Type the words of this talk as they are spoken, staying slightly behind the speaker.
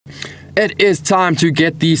It is time to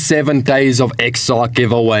get the 7 days of xZAR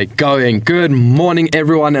giveaway going. Good morning,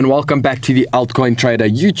 everyone, and welcome back to the Altcoin Trader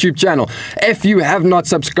YouTube channel. If you have not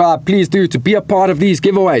subscribed, please do to be a part of these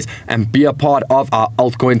giveaways and be a part of our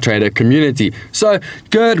Altcoin Trader community. So,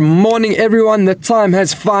 good morning, everyone. The time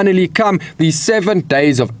has finally come. The 7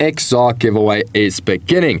 days of xZAR giveaway is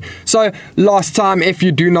beginning. So, last time, if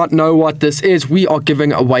you do not know what this is, we are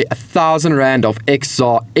giving away 1,000 Rand of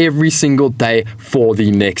xZAR every single day for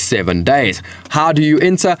the next 7 days. How do you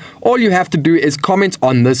enter? All you have to do is comment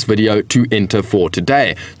on this video to enter for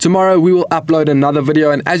today. Tomorrow we will upload another video,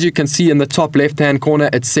 and as you can see in the top left hand corner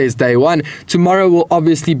it says day 1. Tomorrow will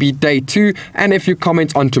obviously be day 2, and if you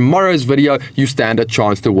comment on tomorrow's video you stand a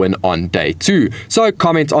chance to win on day 2. So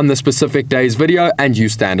comment on the specific day's video and you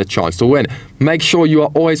stand a chance to win. Make sure you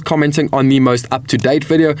are always commenting on the most up-to-date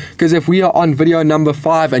video, because if we are on video number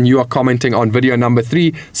 5 and you are commenting on video number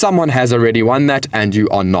 3, someone has already won that and you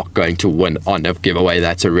are not going to win on a giveaway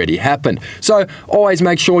that's already happened. So always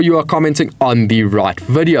make sure you are commenting on the right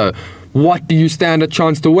video. What do you stand a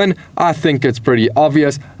chance to win? I think it's pretty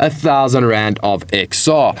obvious, 1,000 Rand of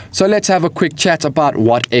xZAR. So let's have a quick chat about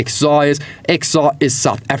what xZAR is. xZAR is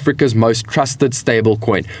South Africa's most trusted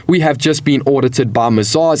stablecoin. We have just been audited by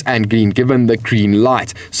xZAR and been given the green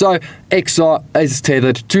light. So xZAR is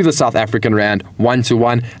tethered to the South African Rand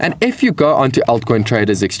 1-to-1, and if you go onto Altcoin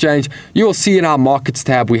Traders Exchange, you will see in our markets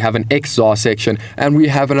tab we have an xZAR section, and we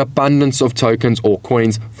have an abundance of tokens or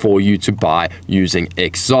coins for you to buy using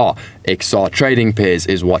xZAR. xZAR trading pairs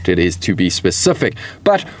is what it is, to be specific.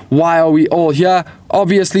 But why are we all here?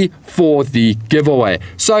 Obviously for the giveaway.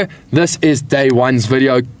 So this is day 1's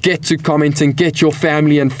video. Get to commenting, get your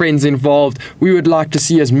family and friends involved. We would like to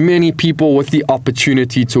see as many people with the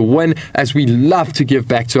opportunity to win, as we love to give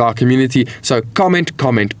back to our community. So comment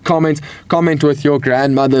with your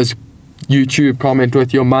grandmother's YouTube, comment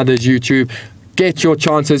with your mother's YouTube. Get your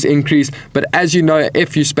chances increased. But as you know,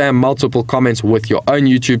 if you spam multiple comments with your own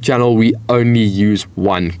YouTube channel, we only use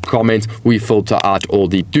 1 comment. We filter out all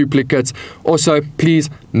the duplicates. Also, please,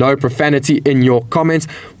 no profanity in your comments.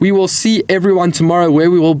 We will see everyone tomorrow, where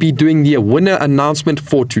we will be doing the winner announcement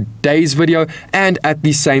for today's video, and at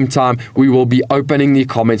the same time we will be opening the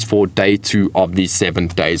comments for day 2 of the 7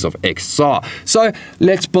 days of xZAR. So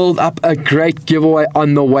let's build up a great giveaway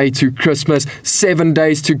on the way to Christmas. 7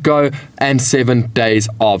 days to go and 7 days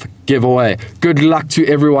of giveaway. Good luck to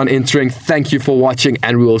everyone entering. Thank you for watching,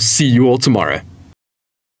 and we will see you all tomorrow.